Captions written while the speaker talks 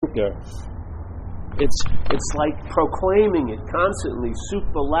thinker. It's like proclaiming it constantly,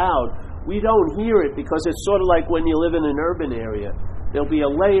 super loud. We don't hear it because it's sort of like when you live in an urban area. There'll be a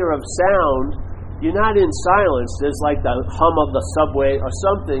layer of sound. You're not in silence. There's like the hum of the subway or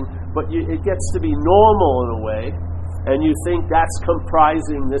something, but it gets to be normal in a way, and you think that's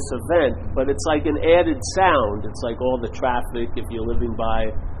comprising this event, but it's like an added sound. It's like all the traffic if you're living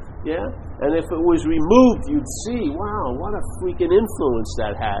by, yeah? And if it was removed, you'd see, wow, what a freaking influence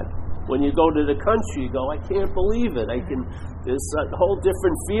that had. When you go to the country, you go, I can't believe it. There's a whole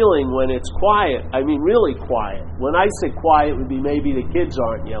different feeling when it's quiet. I mean, really quiet. When I say quiet, it would be maybe the kids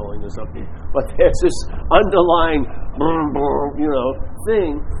aren't yelling or something. But there's this underlying,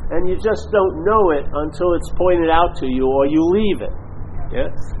 thing, and you just don't know it until it's pointed out to you or you leave it. Yeah?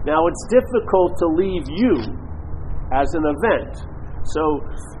 Now, it's difficult to leave you as an event. So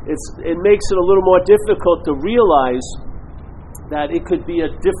it makes it a little more difficult to realize that it could be a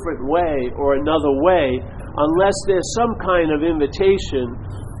different way or another way, unless there's some kind of invitation.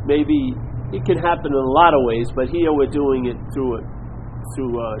 Maybe it can happen in a lot of ways, but here we're doing it through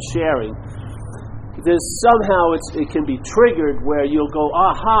sharing. There's somehow it can be triggered where you'll go,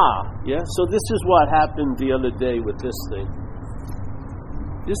 aha, yeah. So this is what happened the other day with this thing.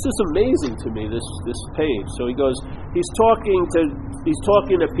 This is amazing to me, this page. So he goes, he's talking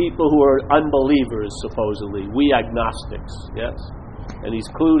to people who are unbelievers, supposedly. We agnostics, yes? And he's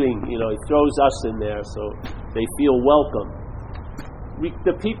including, he throws us in there so they feel welcome.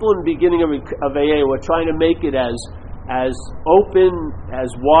 The people in the beginning of AA were trying to make it as open,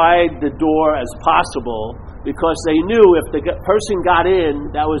 as wide the door as possible, because they knew if the person got in,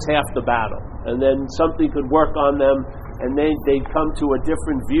 that was half the battle. And then something could work on them, and they'd come to a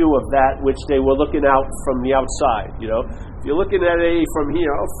different view of that which they were looking out from the outside. If you're looking at AA from here,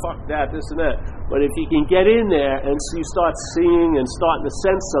 oh, fuck that, this and that. But if you can get in there and you start seeing and starting to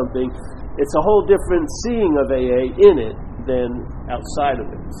sense something, it's a whole different seeing of AA in it than outside of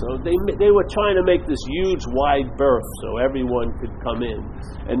it. So they were trying to make this huge wide berth so everyone could come in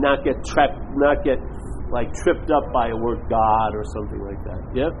and not get tripped up by a word God or something like that.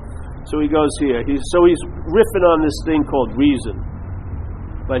 Yeah? So he goes here. He's riffing on this thing called reason.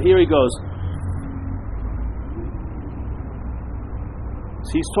 But here he goes.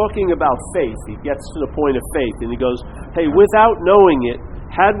 So he's talking about faith. He gets to the point of faith, and he goes, hey, without knowing it,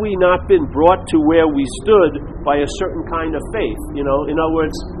 had we not been brought to where we stood by a certain kind of faith? In other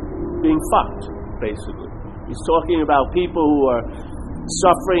words, being fucked, basically. He's talking about people who are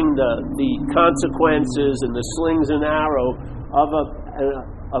suffering the consequences and the slings and arrow of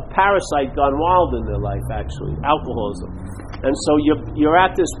a parasite gone wild in their life, actually, alcoholism. And so you're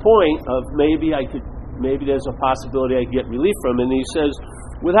at this point of maybe there's a possibility I could get relief from. And he says,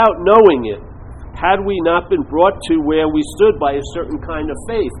 without knowing it, had we not been brought to where we stood by a certain kind of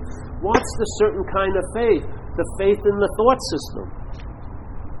faith? What's the certain kind of faith? The faith in the thought system.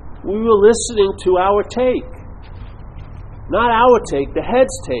 We were listening to our take. Not our take, the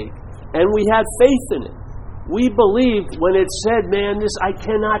head's take. And we had faith in it. We believed when it said, man, I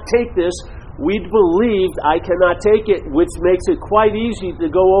cannot take this. We believed I cannot take it, which makes it quite easy to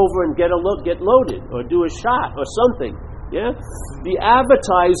go over and get loaded or do a shot or something. Yeah? The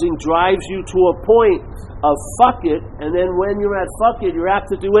advertising drives you to a point of fuck it, and then when you're at fuck it, you're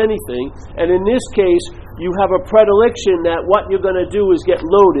apt to do anything. And in this case, you have a predilection that what you're going to do is get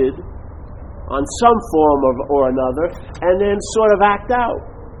loaded on some form or another, and then sort of act out.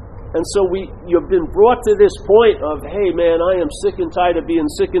 And so you've been brought to this point of, hey man, I am sick and tired of being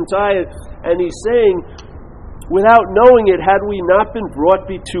sick and tired. And he's saying, without knowing it, had we not been brought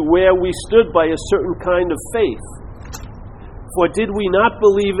to where we stood by a certain kind of faith? For did we not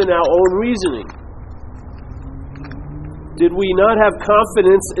believe in our own reasoning? Did we not have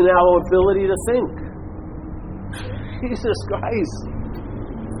confidence in our ability to think? Jesus Christ.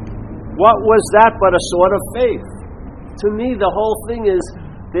 What was that but a sort of faith? To me, the whole thing is,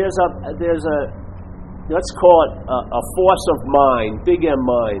 there's a let's call it a force of mind, big M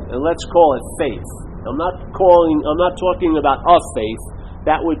mind, and let's call it faith. I'm not talking about a faith.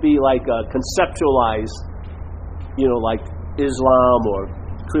 That would be like a conceptualized, like Islam or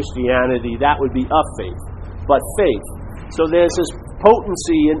Christianity. That would be a faith. But faith. So there's this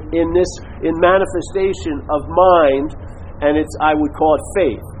potency in manifestation of mind, and I would call it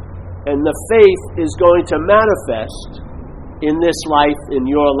faith. And the faith is going to manifest in this life, in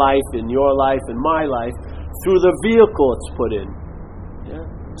your life, in my life, through the vehicle it's put in. Yeah?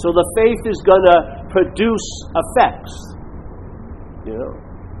 So the faith is going to produce effects.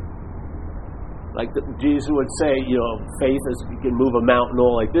 Like Jesus would say, faith is, you can move a mountain,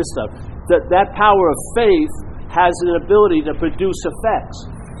 all like this stuff. That power of faith has an ability to produce effects.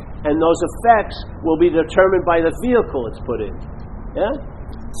 and those effects will be determined by the vehicle it's put in. Yeah?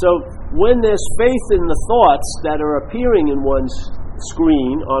 So when there's faith in the thoughts that are appearing in on one's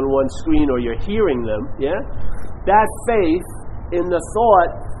screen, or you're hearing them, yeah, that faith in the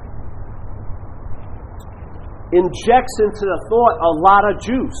thought injects into the thought a lot of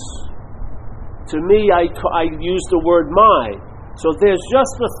juice. To me, I use the word my. So there's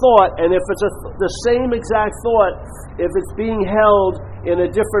just a thought, and if it's the same exact thought, if it's being held in a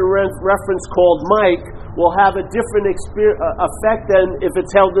different reference called Mike, will have a different effect than if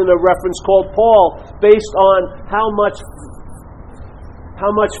it's held in a reference called Paul, based on how much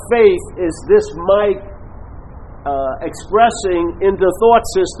faith is this Mike expressing in the thought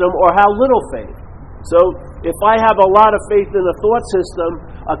system, or how little faith. So if I have a lot of faith in the thought system,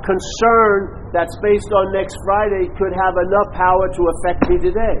 a concern that's based on next Friday could have enough power to affect me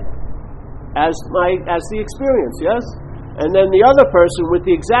today as the experience, yes? And then the other person with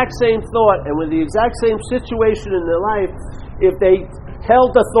the exact same thought and with the exact same situation in their life, if they held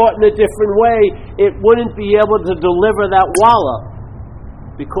the thought in a different way, it wouldn't be able to deliver that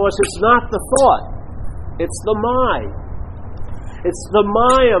wallop, because it's not the thought, it's the my. It's the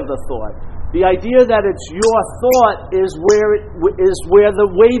my of the thought. The idea that it's your thought is where the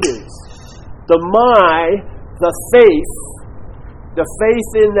weight is. The my, the faith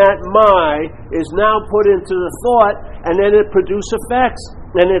in that my is now put into the thought, and then it produces effects.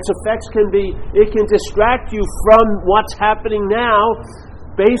 And its effects can distract you from what's happening now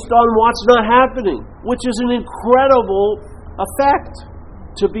based on what's not happening, which is an incredible effect.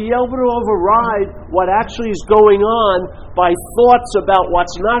 To be able to override what actually is going on by thoughts about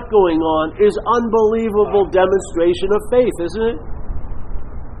what's not going on is unbelievable demonstration of faith, isn't it?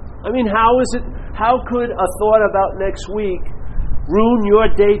 I mean, how could a thought about next week ruin your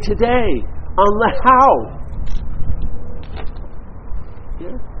day today? How?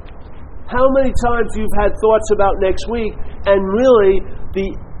 Yeah. How many times you've had thoughts about next week, and really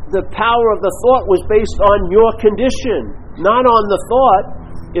the power of the thought was based on your condition, not on the thought.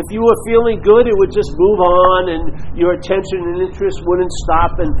 If you were feeling good, it would just move on, and your attention and interest wouldn't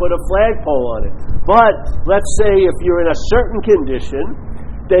stop and put a flagpole on it. But let's say if you're in a certain condition,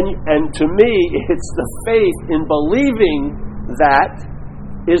 and to me, it's the faith in believing that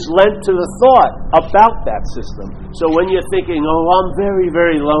is lent to the thought about that system. So when you're thinking, oh, I'm very,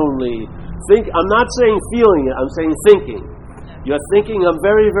 very lonely, I'm not saying feeling it, I'm saying thinking. You're thinking, I'm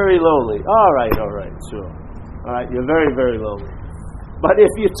very, very lonely. All right, sure. All right, you're very, very lonely. But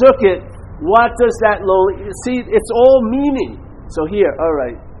if you took it, what does that lonely... See, it's all meaning. So here, all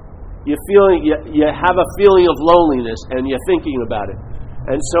right, you have a feeling of loneliness, and you're thinking about it.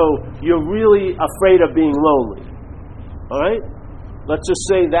 And so you're really afraid of being lonely. All right? Let's just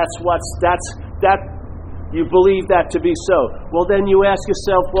say you believe that to be so. Well, then you ask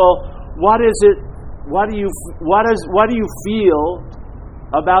yourself, well, what do you feel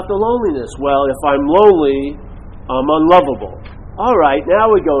about the loneliness? Well, if I'm lonely, I'm unlovable. All right,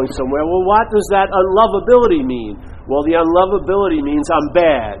 now we're going somewhere. Well, what does that unlovability mean? Well, the unlovability means I'm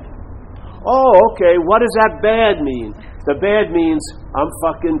bad. Oh, okay, what does that bad mean? The bad means I'm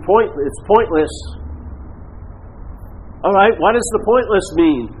fucking pointless. It's pointless. All right, what does the pointless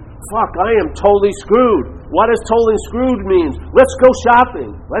mean? Fuck, I am totally screwed. What does totally screwed mean? Let's go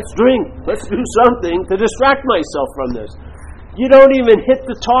shopping. Let's drink. Let's do something to distract myself from this. You don't even hit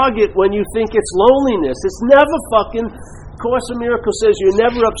the target when you think it's loneliness. It's never fucking... Course in Miracles says you're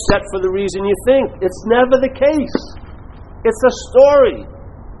never upset for the reason you think. It's never the case. It's a story.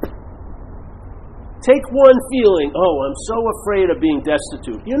 Take one feeling, oh, I'm so afraid of being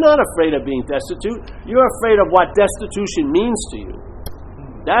destitute. You're not afraid of being destitute. You're afraid of what destitution means to you.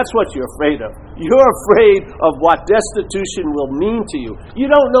 That's what you're afraid of. You're afraid of what destitution will mean to you. You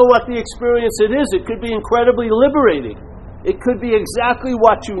don't know what the experience it is. It could be incredibly liberating. It could be exactly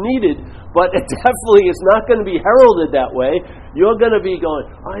what you needed, but it definitely is not going to be heralded that way. You're going to be going,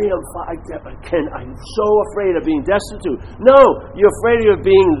 I'm so afraid of being destitute. No, you're afraid of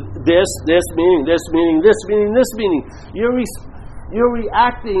being this meaning, this meaning, this meaning, this meaning. You're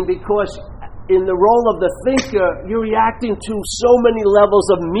reacting because in the role of the thinker, you're reacting to so many levels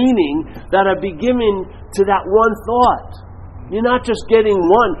of meaning that are beginning to that one thought. You're not just getting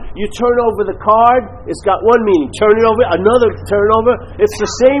one. You turn over the card, it's got one meaning. Turn it over, another turn over. It's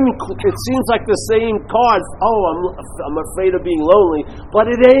the same. It seems like the same card. Oh, I'm afraid of being lonely, but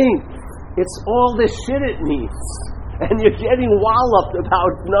it ain't. It's all this shit it means, and you're getting walloped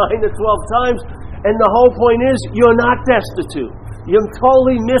about 9 to 12 times. And the whole point is, you're not destitute. You're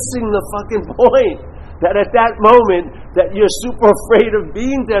totally missing the fucking point. That at that moment that you're super afraid of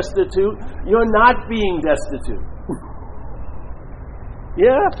being destitute, you're not being destitute.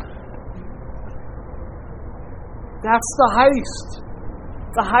 Yeah? That's the heist.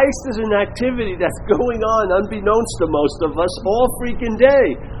 The heist is an activity that's going on unbeknownst to most of us all freaking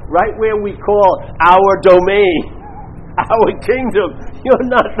day, right where we call our domain, our kingdom. You're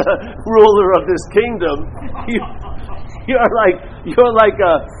not the ruler of this kingdom. You're like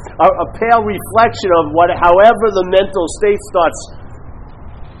a pale reflection of however the mental state starts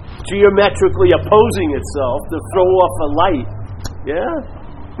geometrically opposing itself to throw off a light. Yeah?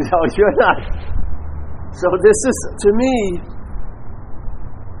 No, you're not. So this is, to me,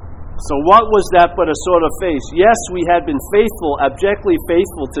 so what was that but a sort of faith? Yes, we had been faithful, abjectly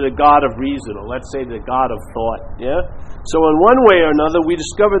faithful to the God of reason, or let's say the God of thought. Yeah? So in one way or another, we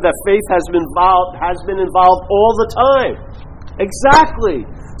discovered that faith has been involved all the time. Exactly.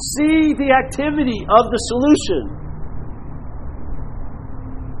 See the activity of the solution.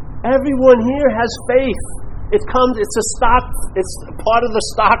 Everyone here has faith. It's part of the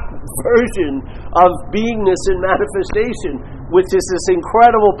stock version of beingness and manifestation, which is this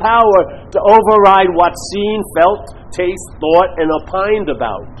incredible power to override what's seen, felt, tasted, thought, and opined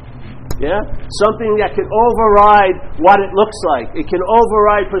about. Yeah? Something that can override what it looks like. It can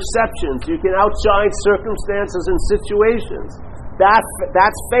override perceptions. You can outshine circumstances and situations.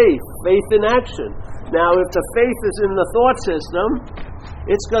 That's faith. Faith in action. Now, if the faith is in the thought system,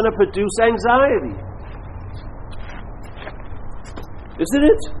 it's going to produce anxiety. Isn't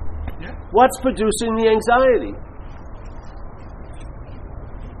it? Yeah. What's producing the anxiety?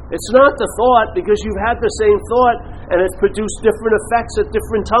 It's not the thought, because you've had the same thought and it's produced different effects at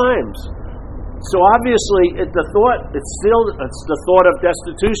different times. So obviously, it's the thought of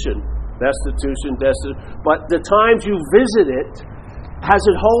destitution. But the times you visit it has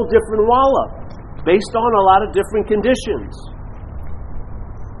a whole different wallop based on a lot of different conditions.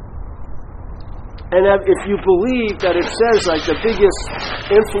 And if you believe that it says, like, the biggest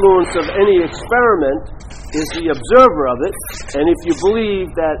influence of any experiment is the observer of it, and if you believe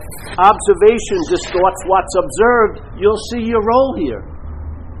that observation distorts what's observed, you'll see your role here.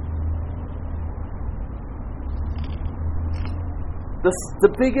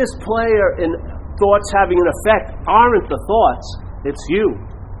 The biggest player in thoughts having an effect aren't the thoughts, it's you.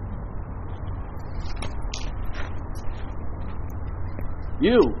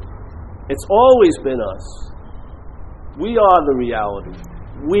 You. It's always been us. We are the reality.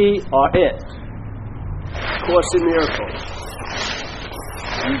 We are it. Course in Miracles.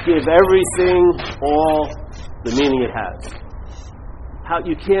 You give everything all the meaning it has.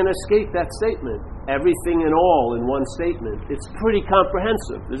 You can't escape that statement. Everything and all in one statement. It's pretty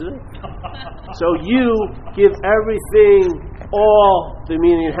comprehensive, isn't it? So you give everything all the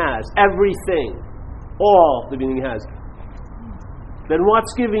meaning it has. Everything. All the meaning it has. Then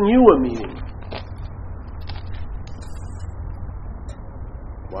what's giving you a meaning?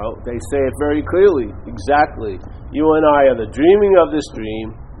 Well, they say it very clearly. Exactly. You and I are the dreaming of this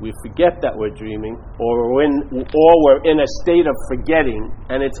dream. We forget that we're dreaming, or we're in a state of forgetting,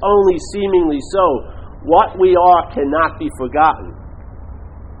 and it's only seemingly so. What we are cannot be forgotten.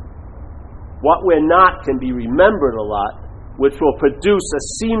 What we're not can be remembered a lot, which will produce a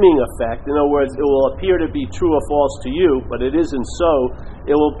seeming effect. In other words, it will appear to be true or false to you, but it isn't so.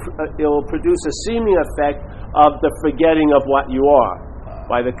 It will produce a seeming effect of the forgetting of what you are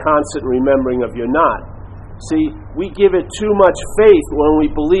by the constant remembering of your not. See, we give it too much faith when we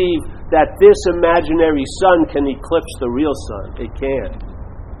believe that this imaginary sun can eclipse the real sun. It can't.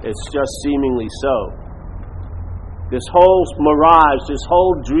 It's just seemingly so. This whole mirage, this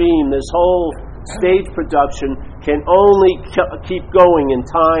whole dream, this whole stage production can only keep going in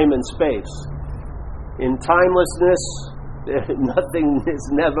time and space. In timelessness, nothing has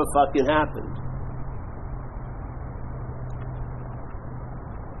never fucking happened.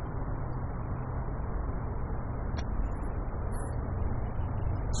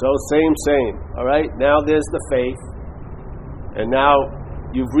 So same. All right? Now there's the faith. And now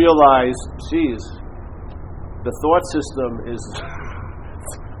you've realized, geez, the thought system is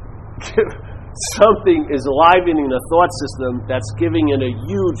something is livening the thought system that's giving it a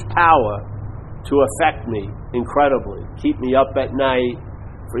huge power to affect me incredibly. Keep me up at night,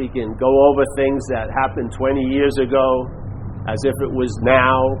 freaking go over things that happened 20 years ago as if it was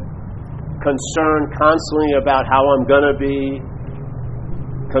now, concerned constantly about how I'm going to be,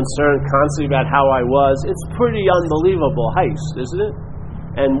 concerned constantly about how I was. It's pretty unbelievable heist, isn't it?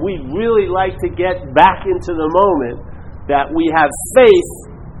 And we really like to get back into the moment that we have faith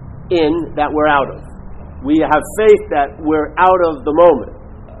in that we're out of. We have faith that we're out of the moment.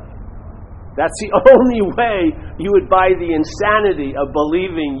 That's the only way you would buy the insanity of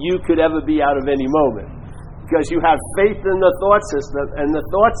believing you could ever be out of any moment. because you have faith in the thought system, and the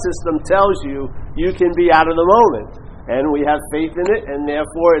thought system tells you you can be out of the moment. And we have faith in it, and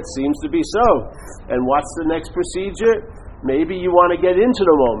therefore it seems to be so. And what's the next procedure? Maybe you want to get into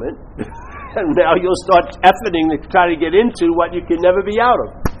the moment, and now you'll start efforting to try to get into what you can never be out of.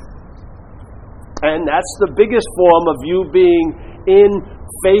 And that's the biggest form of you being in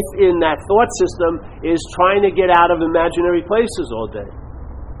faith in that thought system, is trying to get out of imaginary places all day.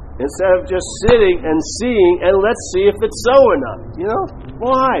 Instead of just sitting and seeing, and let's see if it's so or not. You know?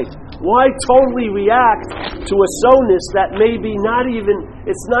 Why? Why totally react to a so-ness that maybe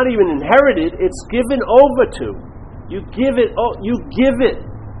it's not even inherited, it's given over to. You give it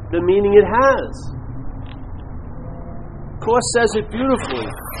the meaning it has. Course says it beautifully.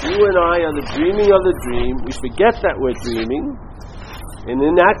 You and I are the dreaming of the dream. We forget that we're dreaming. And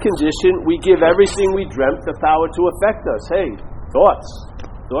in that condition, we give everything we dreamt the power to affect us. Hey, thoughts.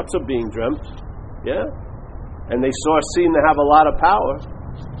 Thoughts are being dreamt. Yeah? And they seem to have a lot of power.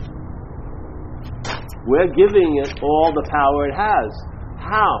 We're giving it all the power it has.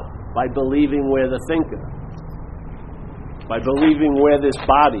 How? By believing we're the thinker. By believing we're this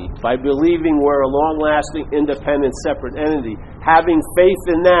body. By believing we're a long-lasting, independent, separate entity. Having faith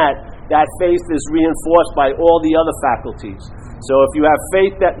in that faith is reinforced by all the other faculties. So if you have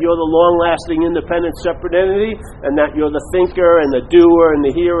faith that you're the long-lasting, independent, separate entity, and that you're the thinker and the doer and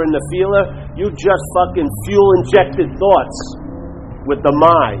the hearer and the feeler, you just fucking fuel-injected thoughts with the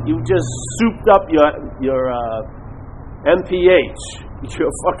mind. You just souped up your MPH,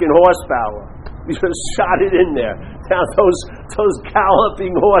 your fucking horsepower. You just shot it in there. Now those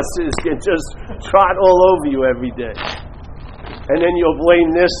galloping horses can just trot all over you every day. And then you'll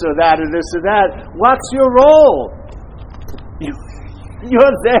blame this or that or this or that. What's your role?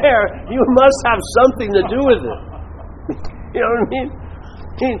 You're there. You must have something to do with it. You know what I mean?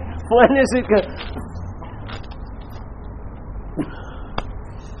 When is it going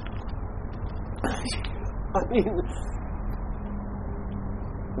I mean,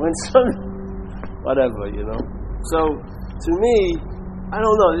 when whatever, you know. So, to me, I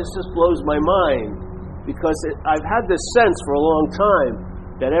don't know, this just blows my mind, because I've had this sense for a long time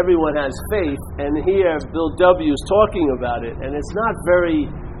that everyone has faith, and here Bill W. is talking about it, and it's not very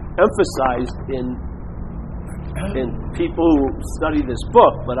emphasized in people who study this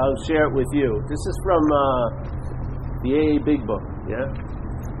book, but I'll share it with you. This is from the AA Big Book, yeah?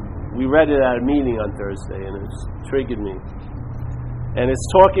 We read it at a meeting on Thursday, and it's triggered me. And it's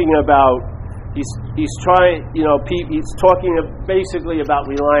talking about, he's trying, you know, he's talking basically about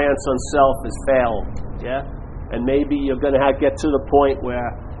reliance on self has failed, yeah? And maybe you're going to get to the point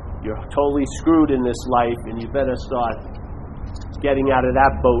where you're totally screwed in this life, and you better start getting out of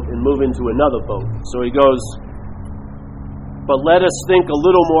that boat and move into another boat. So he goes, but let us think a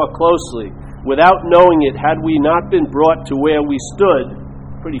little more closely. Without knowing it, had we not been brought to where we stood,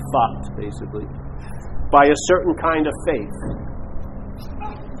 pretty fucked, basically, by a certain kind of faith.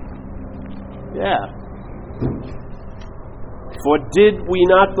 Yeah. For did we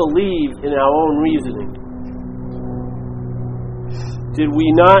not believe in our own reasoning? Did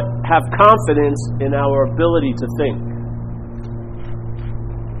we not have confidence in our ability to think?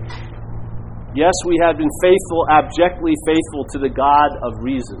 Yes, we had been faithful, abjectly faithful to the God of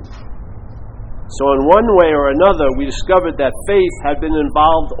reason. So in one way or another, we discovered that faith had been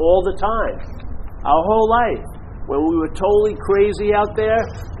involved all the time, our whole life. When we were totally crazy out there,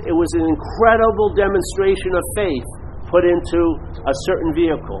 it was an incredible demonstration of faith put into a certain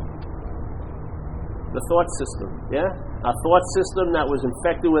vehicle. The thought system, yeah? A thought system that was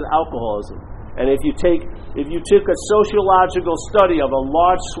infected with alcoholism. And if you took a sociological study of a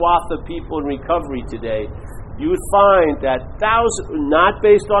large swath of people in recovery today, you would find that not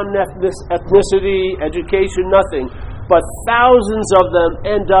based on ethnicity, education, nothing, but thousands of them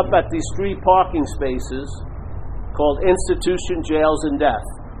end up at these street parking spaces called institution, jails, and death.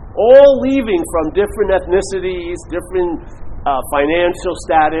 All leaving from different ethnicities, different financial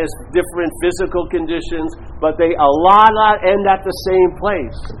status, different physical conditions, but they a lot end at the same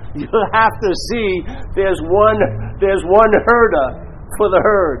place. You have to see there's one herder for the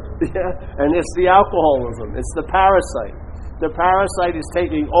herd, yeah? And it's the alcoholism. It's the parasite. The parasite is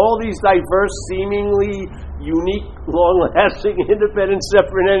taking all these diverse, seemingly unique, long-lasting, independent,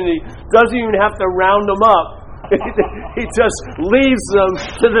 separate entities. Doesn't even have to round them up. He just leaves them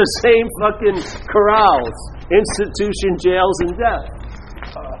to the same fucking corrals, institution, jails, and death.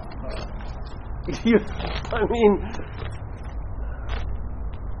 I mean,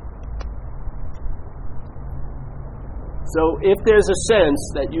 so if there's a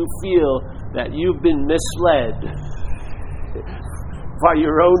sense that you feel that you've been misled by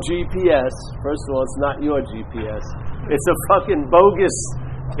your own GPS. First of all, it's not your GPS. It's a fucking bogus.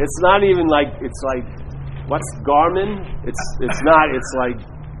 It's not even like, it's like, what's Garmin? It's not. It's like,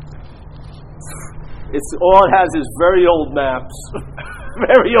 it's all it has is very old maps.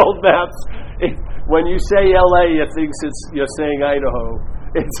 Very old maps. When you say LA, it thinks you're saying Idaho.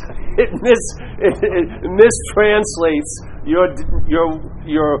 It mistranslates your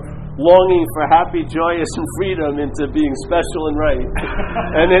longing for happy, joyous, and freedom into being special and right.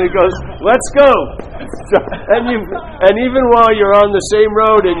 And then it goes, let's go. And even while you're on the same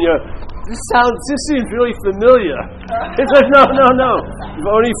road and this seems really familiar. It's like, no.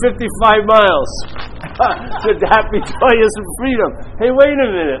 Only 55 miles to happy, joyous, and freedom. Hey, wait a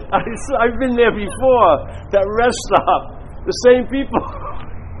minute. I've been there before. That rest stop. The same people.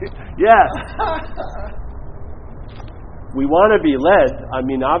 Yeah. We want to be led. I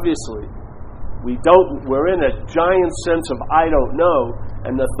mean, obviously. We're in a giant sense of I don't know,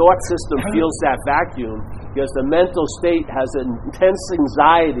 and the thought system feels that vacuum because the mental state has an intense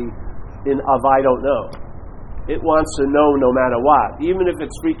anxiety of I don't know. It wants to know no matter what. Even if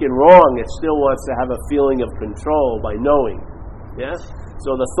it's freaking wrong, it still wants to have a feeling of control by knowing. Yeah?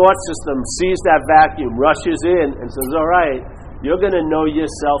 So the thought system sees that vacuum, rushes in, and says, all right, you're going to know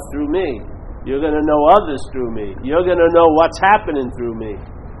yourself through me. You're going to know others through me. You're going to know what's happening through me.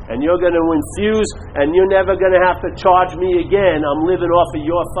 And you're going to infuse, and you're never going to have to charge me again. I'm living off of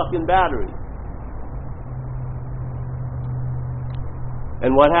your fucking battery.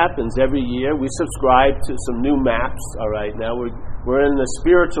 And what happens every year? We subscribe to some new maps. All right, now we're in the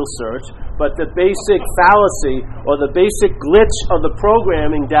spiritual search, but the basic fallacy or the basic glitch of the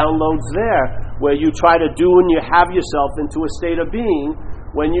programming downloads there, where you try to do and you have yourself into a state of being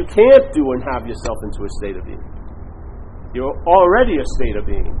when you can't do and have yourself into a state of being. You're already a state of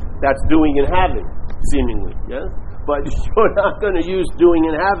being. That's doing and having, seemingly. Yeah? But you're not going to use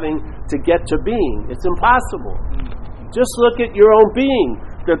doing and having to get to being. It's impossible. Just look at your own being.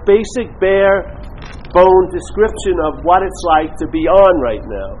 The basic bare bone description of what it's like to be on right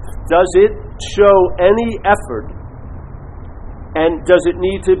now. Does it show any effort? And does it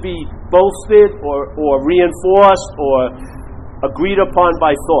need to be boasted or reinforced or agreed upon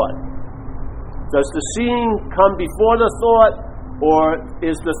by thought? Does the seeing come before the thought, or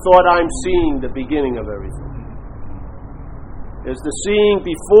is the thought I'm seeing the beginning of everything? Is the seeing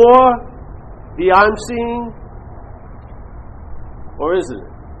before the I'm seeing, or isn't it?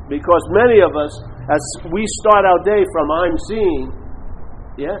 Because many of us, as we start our day from I'm seeing,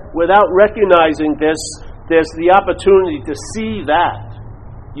 without recognizing this, there's the opportunity to see that.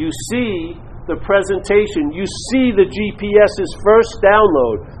 You see the presentation. You see the GPS's first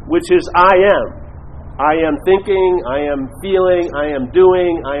download, which is I am. I am thinking, I am feeling, I am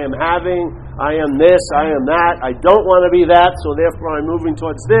doing, I am having, I am this, I am that. I don't want to be that, so therefore I'm moving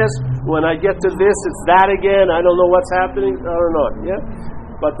towards this. When I get to this, it's that again. I don't know what's happening. I don't know. Yeah?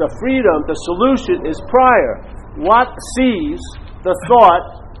 But the freedom, the solution is prior. What sees the thought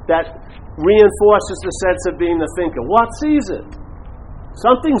that reinforces the sense of being the thinker? What sees it?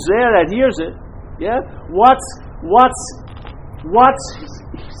 Something's there that hears it. Yeah? What's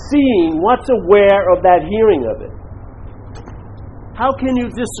seeing, what's aware of that hearing of it? How can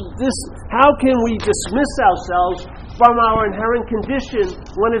we dismiss ourselves from our inherent condition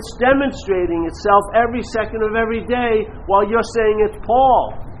when it's demonstrating itself every second of every day while you're saying it's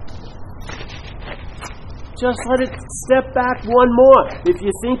Paul? Just let it step back one more. If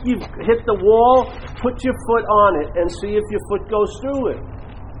you think you've hit the wall, put your foot on it and see if your foot goes through it.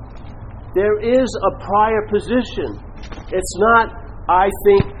 There is a prior position. It's not, I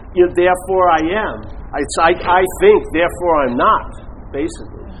think, therefore I am. It's I think, therefore I'm not,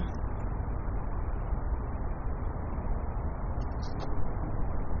 basically.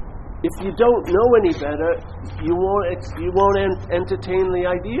 If you don't know any better, you won't entertain the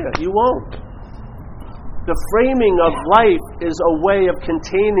idea. You won't. The framing of life is a way of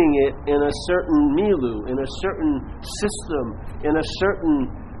containing it in a certain milieu, in a certain system, in a certain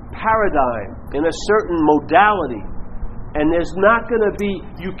paradigm, in a certain modality. And there's not going to be,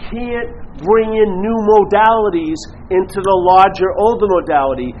 you can't bring in new modalities into the larger, older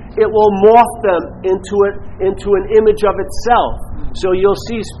modality. It will morph them into an image of itself. So you'll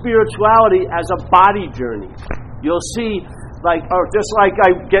see spirituality as a body journey. You'll see, just like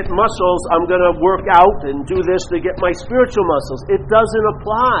I get muscles, I'm going to work out and do this to get my spiritual muscles. It doesn't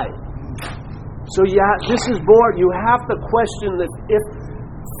apply. So this is more, you have to question that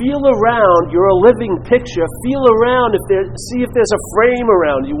feel around, you're a living picture, feel around, see if there's a frame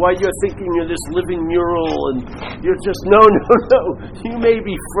around you while you're thinking you're this living mural and you're just, no. You may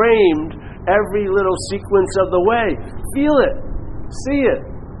be framed every little sequence of the way. Feel it. See it.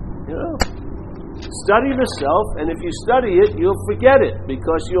 You know? Study the self, and if you study it, you'll forget it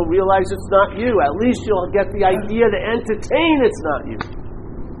because you'll realize it's not you. At least you'll get the idea to entertain it's not you.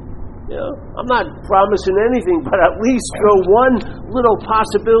 You know? I'm not promising anything, but at least throw one little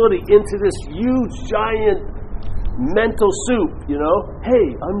possibility into this huge, giant mental soup, you know? Hey,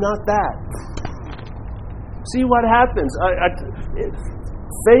 I'm not that. See what happens.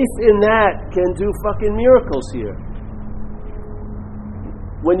 Faith in that can do fucking miracles here.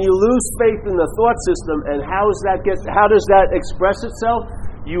 When you lose faith in the thought system, and how does that express itself?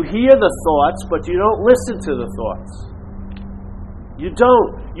 You hear the thoughts, but you don't listen to the thoughts. You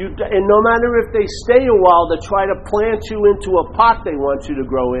don't. And no matter if they stay a while to try to plant you into a pot they want you to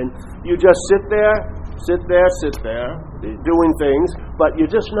grow in, you just sit there, doing things, but you're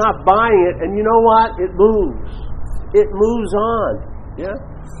just not buying it, and you know what? It moves. It moves on. Yeah?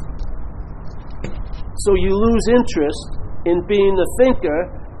 So you lose interest in being the thinker,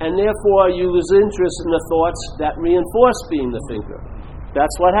 and therefore you lose interest in the thoughts that reinforce being the thinker.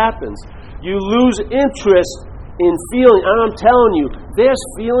 That's what happens. You lose interest in feeling, and I'm telling you, there's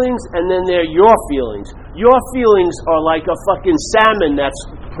feelings and then there are your feelings. Your feelings are like a fucking salmon that's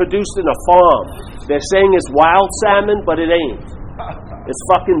produced in a farm. They're saying it's wild salmon, but it ain't. It's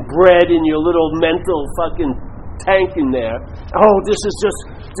fucking bred in your little mental fucking tank in there. Oh, this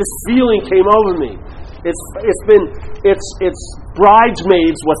feeling came over me. It's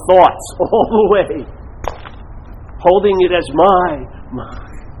bridesmaids with thoughts all the way, holding it as my.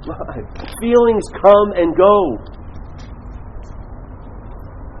 Feelings come and go.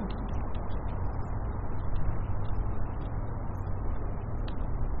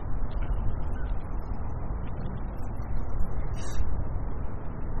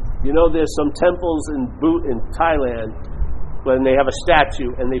 You know, there's some temples in Thailand when they have a statue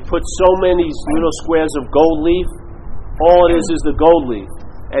and they put so many little squares of gold leaf. All it is the gold leaf.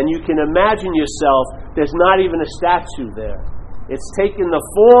 And you can imagine yourself, there's not even a statue there. It's taken the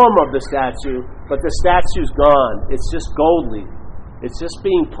form of the statue, but the statue's gone. It's just gold leaf. It's just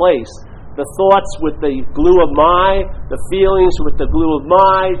being placed. The thoughts with the glue of my, the feelings with the glue of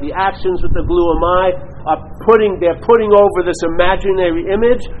my, the actions with the glue of my, they're putting over this imaginary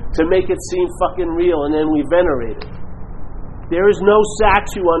image to make it seem fucking real, and then we venerate it. There is no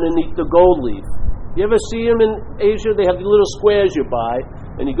statue underneath the gold leaf. You ever see them in Asia? They have the little squares you buy,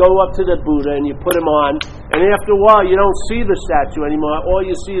 and you go up to the Buddha and you put them on, and after a while you don't see the statue anymore. All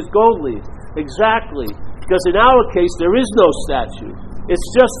you see is gold leaf. Exactly. Because in our case, there is no statue. It's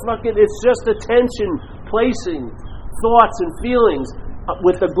just attention placing thoughts and feelings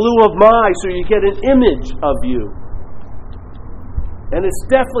with the glue of my, so you get an image of you. And it's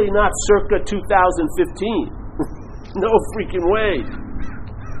definitely not circa 2015. No freaking way.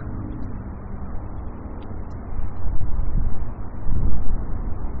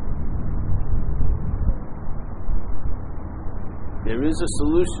 There is a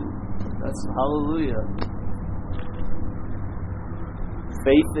solution. That's hallelujah.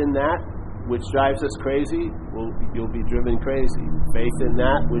 Faith in that which drives us crazy, you'll be driven crazy. Faith in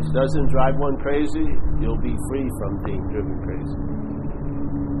that which doesn't drive one crazy, you'll be free from being driven crazy.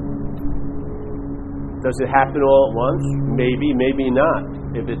 Does it happen all at once? Maybe, maybe not.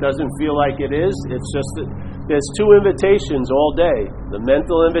 If it doesn't feel like it is, it's just that there's two invitations all day. The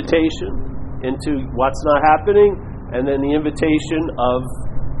mental invitation into what's not happening, and then the invitation of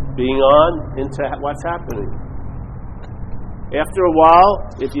being on into what's happening. After a while,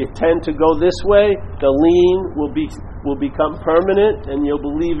 if you tend to go this way, the lean will become permanent, and you'll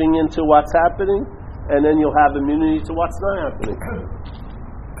be leaving into what's happening, and then you'll have immunity to what's not happening.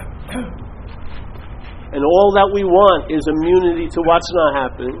 And all that we want is immunity to what's not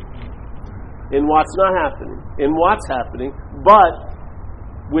happening, in what's not happening, in what's happening, but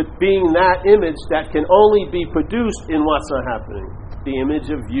with being that image that can only be produced in what's not happening. The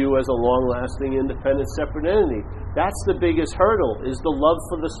image of you as a long-lasting, independent, separate entity. That's the biggest hurdle, is the love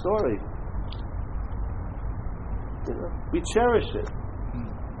for the story. You know, we cherish it.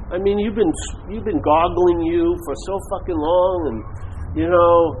 I mean, you've been goggling you for so fucking long, and you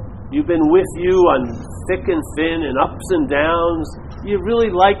know, you've been with you on thick and thin and ups and downs. You really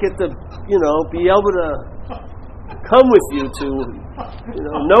like it to, you know, be able to come with you to, you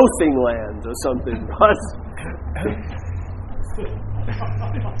know, no-thing land or something.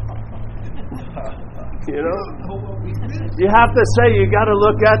 You know, you have to say, you got to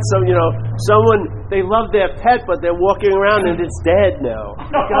look at someone, they love their pet, but they're walking around and it's dead now.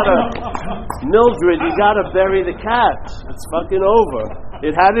 Mildred, you got to bury the cat. It's fucking over.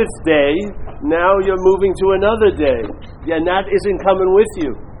 It had its day. Now you're moving to another day, and that isn't coming with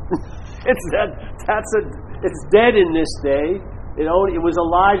you. It's dead in this day. It was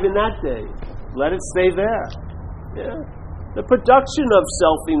alive in that day. Let it stay there. Yeah. The production of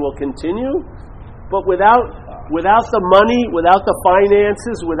selfing will continue, but without the money, without the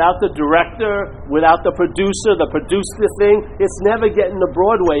finances, without the director, without the producer, the produced the thing, it's never getting to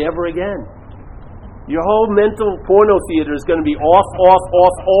Broadway ever again. Your whole mental porno theater is going to be off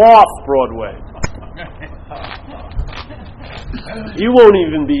Broadway. You won't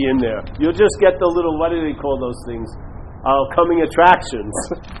even be in there. You'll just get the little, what do they call those things? Coming attractions.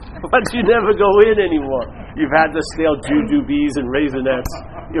 But you never go in anymore. You've had the stale jujubes and raisinets.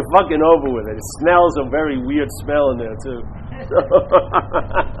 You're fucking over with it. It smells a very weird smell in there too.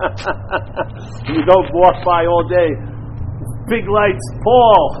 You don't walk by all day. Big lights,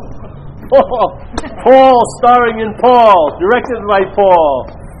 Paul, starring in Paul, directed by Paul,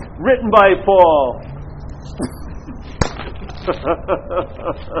 written by Paul.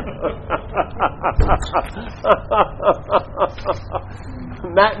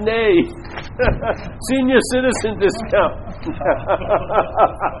 Matinee, senior citizen discount.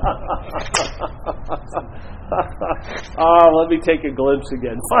 Oh, let me take a glimpse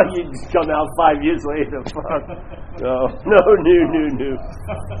again. Fuck, you just come out 5 years later. Fuck. No, new.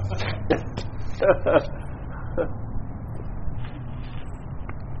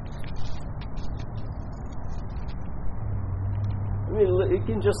 I mean, you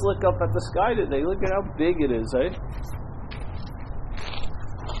can just look up at the sky today. Look at how big it is, eh?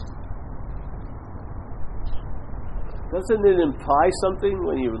 Doesn't it imply something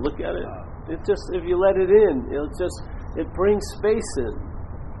when you look at it? It just, if you let it in, it brings space in.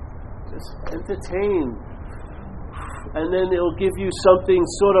 Just entertain. And then it'll give you something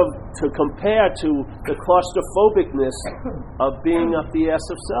sort of to compare to the claustrophobicness of being up the ass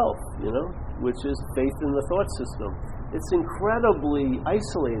of self, which is faith in the thought system. It's incredibly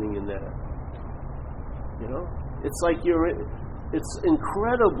isolating in there. It's like it's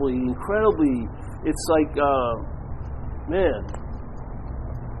incredibly, it's like, man,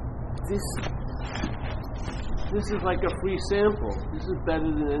 this is like a free sample. This is better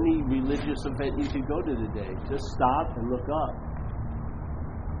than any religious event you could go to today. Just stop and look up.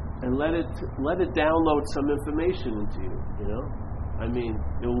 And let it download some information into you, I mean,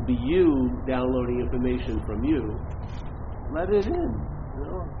 it will be you downloading information from you. Let it in,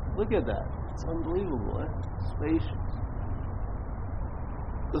 Look at that. It's unbelievable, Spacious.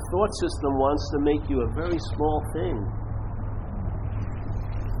 The thought system wants to make you a very small thing.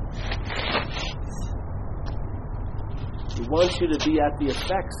 It wants you to be at the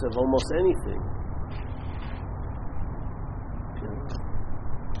effects of almost anything.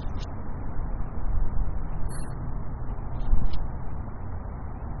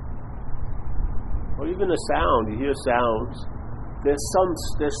 Or even a sound. You hear sounds. There's silence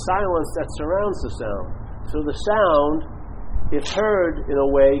that surrounds the sound. So the sound, if heard in a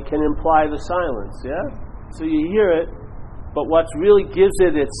way, can imply the silence. Yeah. So you hear it, but what really gives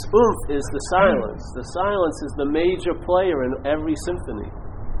it its oomph is the silence. The silence is the major player in every symphony.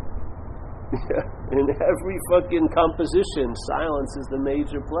 In every fucking composition, silence is the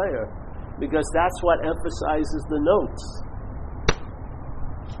major player, because that's what emphasizes the notes.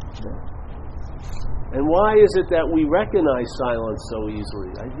 And why is it that we recognize silence so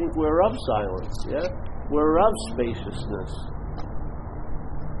easily? I think we're of silence, We're of spaciousness.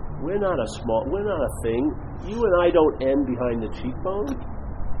 We're not a thing. You and I don't end behind the cheekbone.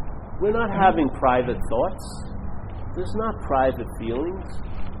 We're not having private thoughts. There's not private feelings.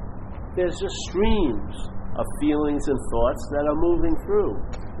 There's just streams of feelings and thoughts that are moving through.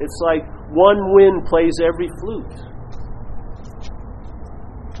 It's like one wind plays every flute.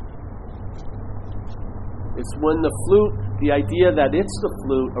 It's when the flute, the idea that it's the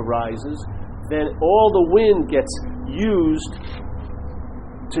flute arises, then all the wind gets used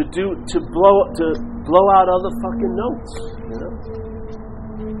to blow out other fucking notes,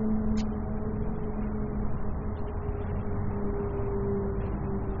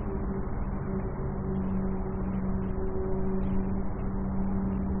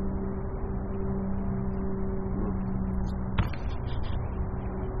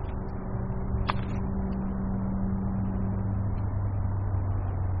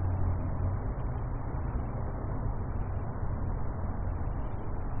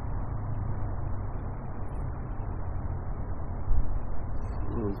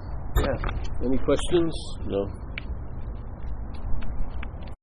 Yeah. Any questions? No.